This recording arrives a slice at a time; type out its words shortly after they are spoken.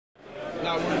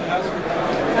All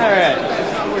right.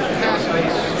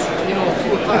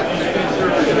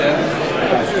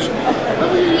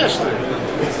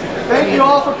 Thank you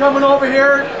all for coming over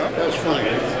here. That's funny.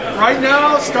 Right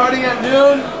now, starting at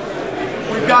noon,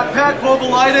 we've got Pat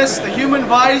Povilaites, the Human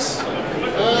Vise.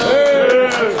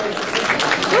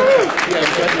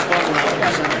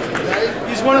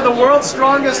 He's one of the world's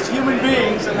strongest human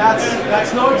beings, and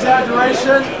that's no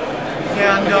exaggeration.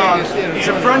 And he's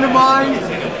a friend of mine.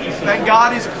 Thank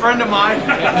God he's a friend of mine.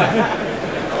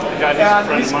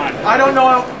 I don't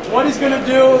know what he's going to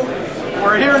do.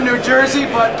 We're here in New Jersey,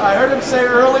 but I heard him say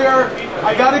earlier,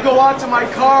 I got to go out to my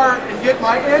car and get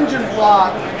my engine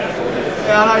blocked.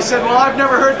 And I said, well, I've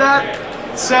never heard that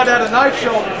said at a knife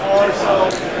show before, so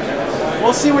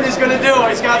we'll see what he's going to do.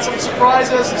 He's got some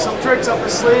surprises and some tricks up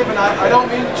his sleeve, and I don't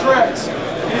mean tricks.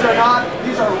 These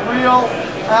are real,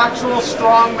 actual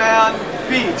strongman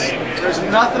feats. There's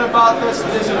nothing about this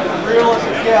that isn't as real as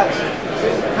it gets.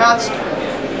 Pat's,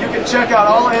 you can check out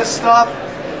all of his stuff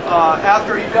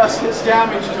after he does his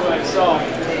damage to it. So,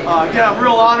 again, I'm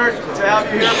real honored to have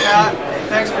you here, Pat.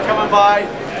 Thanks for coming by.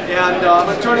 And I'm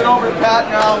going to turn it over to Pat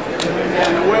now,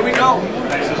 and away we go.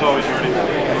 Thanks as always, Ernie.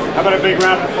 How about a big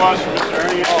round of applause for Mr.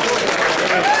 Ernie?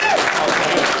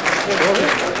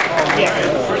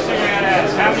 First thing I got to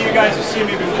ask, how many of you guys have seen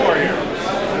me before here?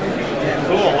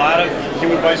 Cool, a lot of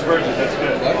Human Vise versions, that's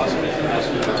good. Awesome.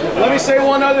 Let me say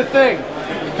one other thing.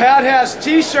 Pat has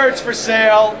t-shirts for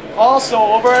sale also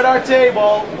over at our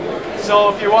table.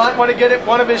 So if you want to get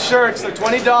one of his shirts, they're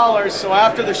 $20. So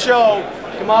after the show,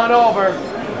 come on over.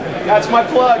 That's my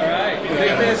plug.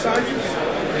 Big man sizes?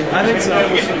 I think so.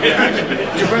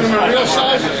 You bring them in real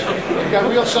sizes? You got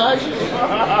real sizes?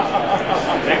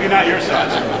 Maybe not your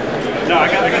size. No,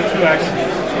 I got 2X.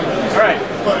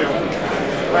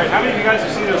 Alright, how many of you guys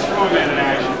have seen those strongman in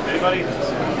action? Anybody?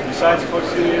 Besides the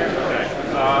folks in here? Okay.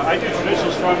 I do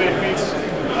traditional strongman feats.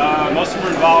 Most of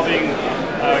them are involving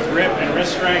grip and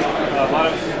wrist strength, a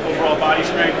lot of overall body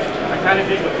strength. I kind of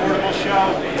did the portable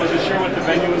show. Wasn't sure what the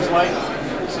venue was like.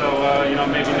 So, you know,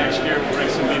 maybe next year we'll bring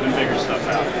some even bigger stuff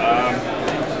out.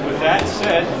 With that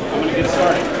said, I'm going to get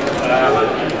started.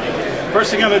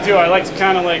 First thing I'm going to do, I like to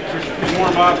kind of like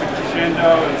warm up and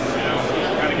crescendo and, you know,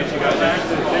 kind of get you guys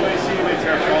active. Anybody seen anybody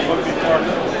tear a phone book before?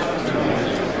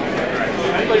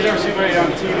 Anybody's ever seen anybody on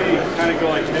TV kind of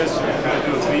go like this and kind of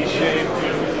do a V shape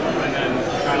and then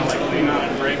kind of like lean on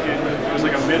and break it? It was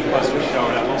like a Mythbusters show,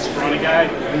 that little scrawny guy.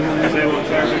 He's able to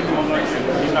tear a phone book.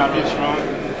 He's not really strong.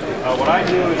 What I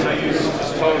do is I use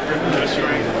just total grip and wrist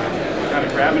strength, kind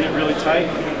of grabbing it really tight,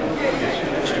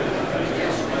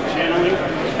 channeling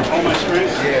all my strength.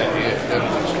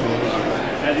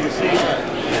 As you can see,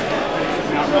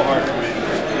 not real hard for me.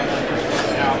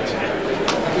 Now,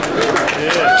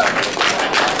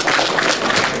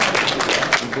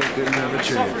 I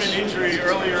suffered an injury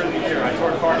earlier in the year. I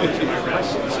tore cartilage in my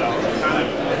wrist, so kind of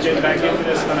getting back into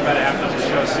this. Done about a half dozen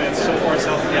shows since. So far it's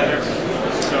held together.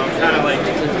 So I'm kind of like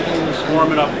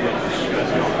warming up a little.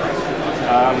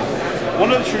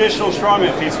 One of the traditional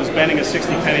strongman feats was bending a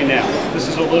 60 penny nail. This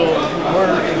is a little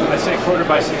quarter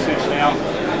by 6 inch nail.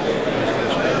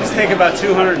 These take about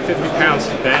 250 pounds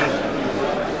to bend.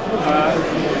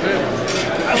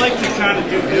 I like to kind of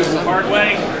do this the hard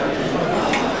way.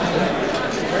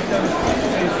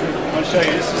 I'll show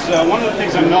you. This is one of the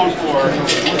things I'm known for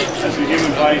as a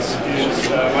Human Vise is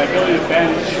my ability to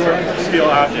bend short steel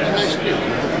objects.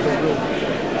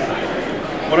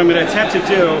 What I'm going to attempt to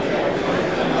do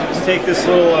is take this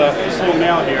little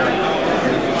nail here,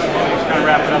 just kind of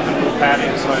wrap it up in a little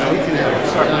padding so I don't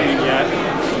start bleeding yet.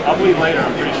 I'll bleed later,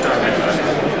 I'm pretty sure.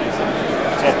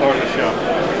 It's all part of the show.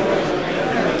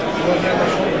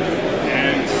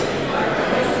 And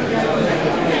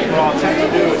what I'll attempt to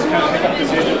do is kind of pick up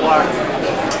this engine block with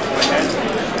my head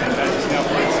and bend this nail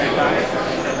point at the same time.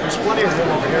 There's plenty of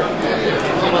room over here.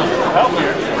 Help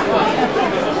here.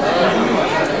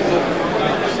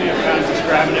 See, I'm kind of just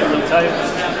grabbing it real tight.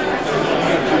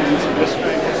 Using this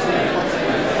strength.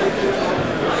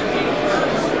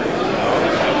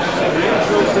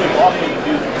 It's really awkward to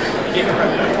do this.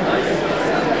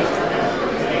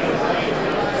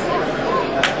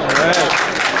 All right.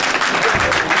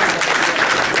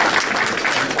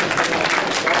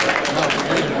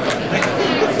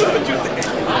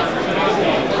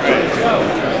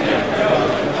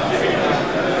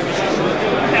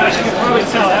 As you can probably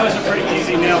tell, that was a pretty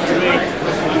easy nail for me.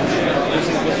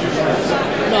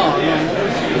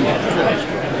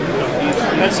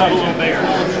 That's a little bigger.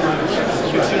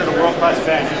 It's considered a world-class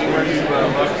bench anywhere you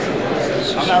look.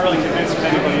 I'm not really convinced of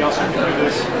anybody else who can do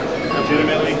this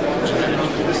legitimately.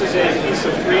 This is a piece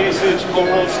of 3/8 inch cold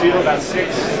rolled steel, about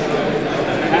 6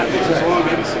 6.5 inches long,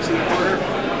 maybe 6 1/4.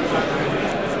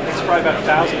 It's probably about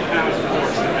 1,000 pounds of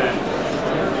force to bend.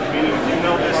 Meaning if you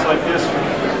build this like this,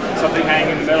 something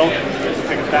hanging in the middle, it'll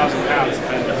take 1,000 pounds to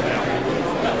bend this now.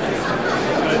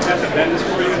 I'm going to attempt to bend this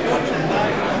for you.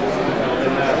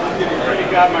 And I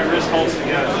already got my wrist holds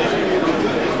together.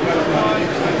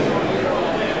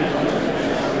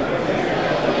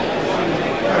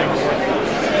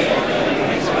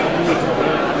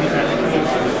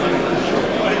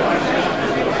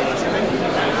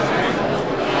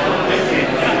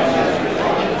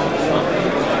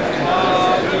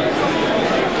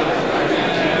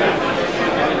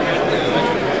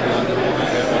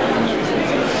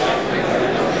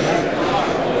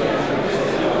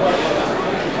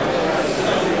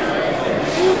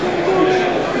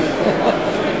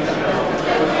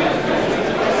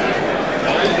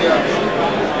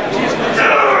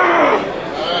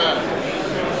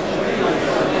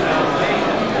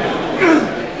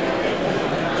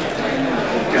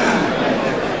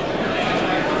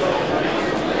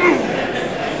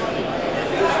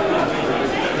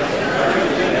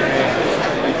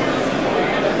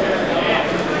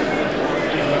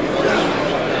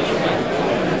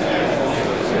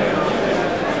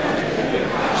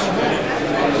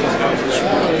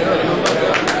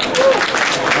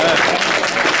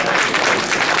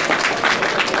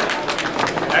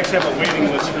 I have a waiting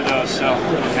list for those, so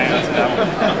hang on to that one.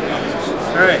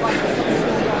 All right.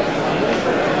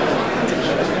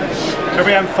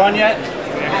 Everybody having fun yet?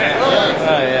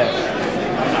 Oh, yeah.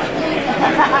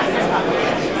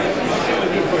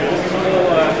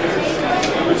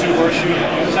 Number 2 horseshoe.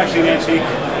 It's actually an antique.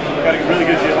 Got a really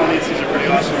good deal on these. These are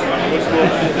pretty awesome. What's cool?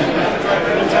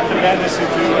 We'll attempt to bend this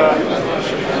into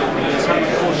some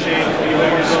cool shape. You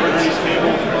know, your Ernest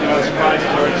table. You know, the surprise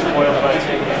is already spoiled, but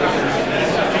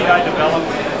I developed.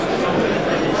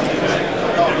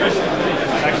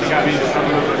 Actually got me to come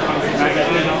over to Country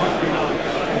magazine a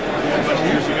bunch of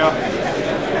years ago.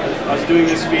 I was doing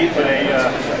this feat with a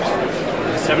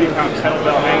 70-pound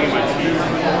kettlebell hanging in my teeth.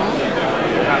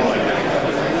 Kind of like that.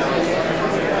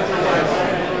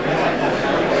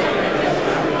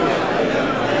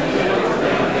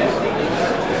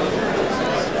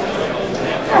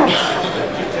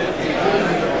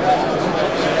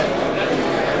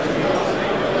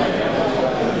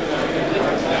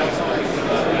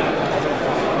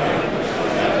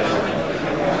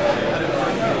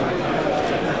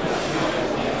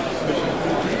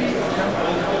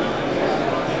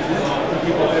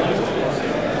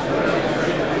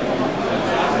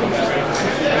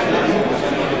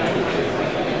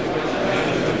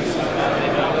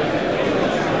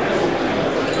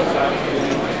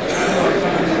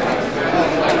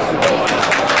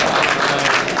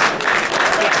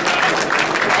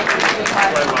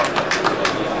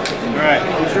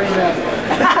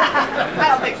 I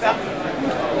don't think so.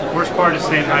 Worst part is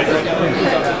staying hydrated.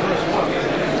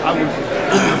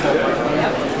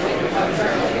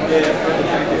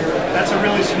 That's a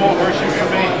really small horseshoe for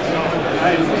me.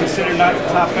 I consider not the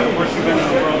top horseshoe bender in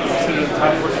the world. I consider the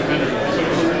top horseshoe bender.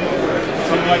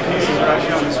 Some of my pieces are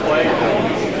actually on display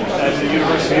at the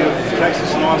University of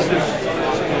Texas in Austin.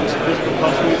 It's a physical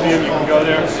culture museum. You can go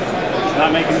there. I'm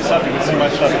not making this up. You can see my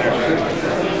stuff there.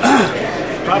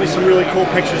 Probably some really cool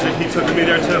pictures that he took of me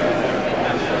there too.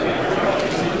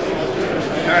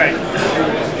 Alright.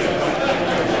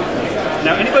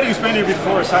 Now anybody who's been here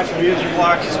before, aside from the engine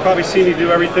blocks, has probably seen me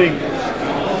do everything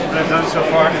that I've done so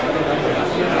far.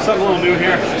 Something a little new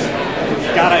here.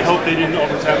 God, I hope they didn't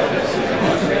overtempo this.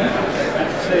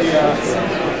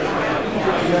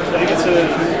 I think it's a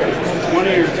 20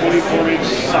 or 24-inch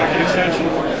socket extension.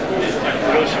 I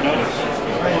really should know this.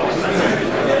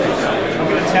 I'm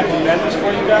going to attempt to bend this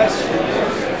for you guys.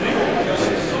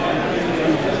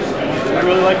 I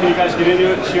really like when you guys get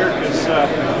into it here because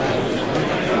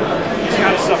this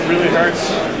kind of stuff really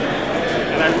hurts.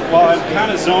 And while I'm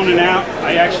kind of zoning out,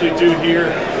 I actually do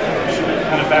hear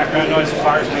kind of background noise that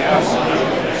fires me out.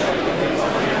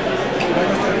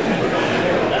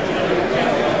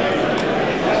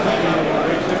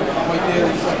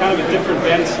 It's kind of a different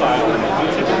bend style. I'm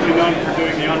typically known for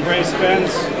doing the unbraced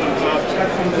bends.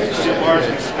 Steel bars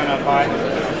and just kind of high.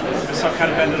 So I'll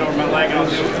kind of bend it over my leg and I'll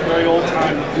do it very old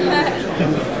time.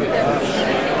 In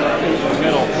the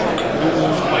middle.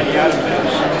 Like the Adam bend.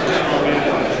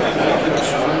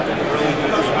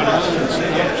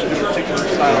 Particular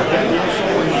style of bend.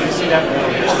 You see that?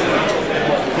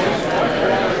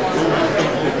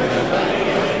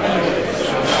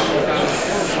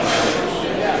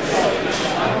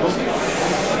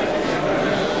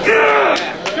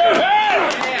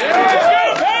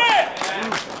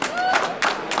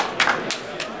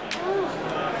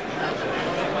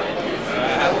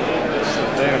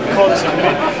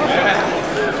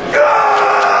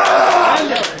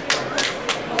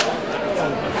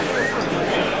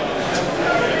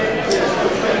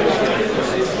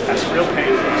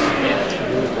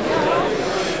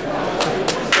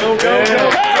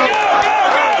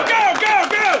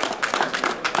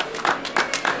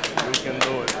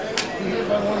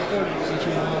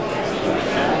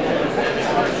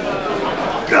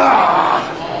 There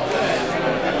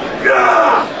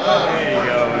you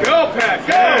go. Go, Pat,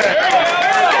 go!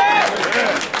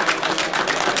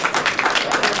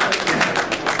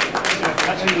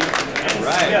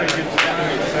 Right.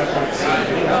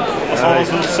 All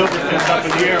those little silver things up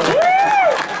in the air.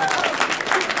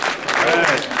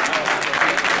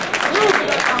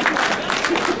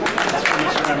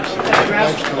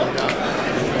 Right.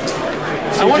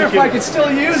 I wonder if I could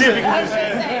still use it.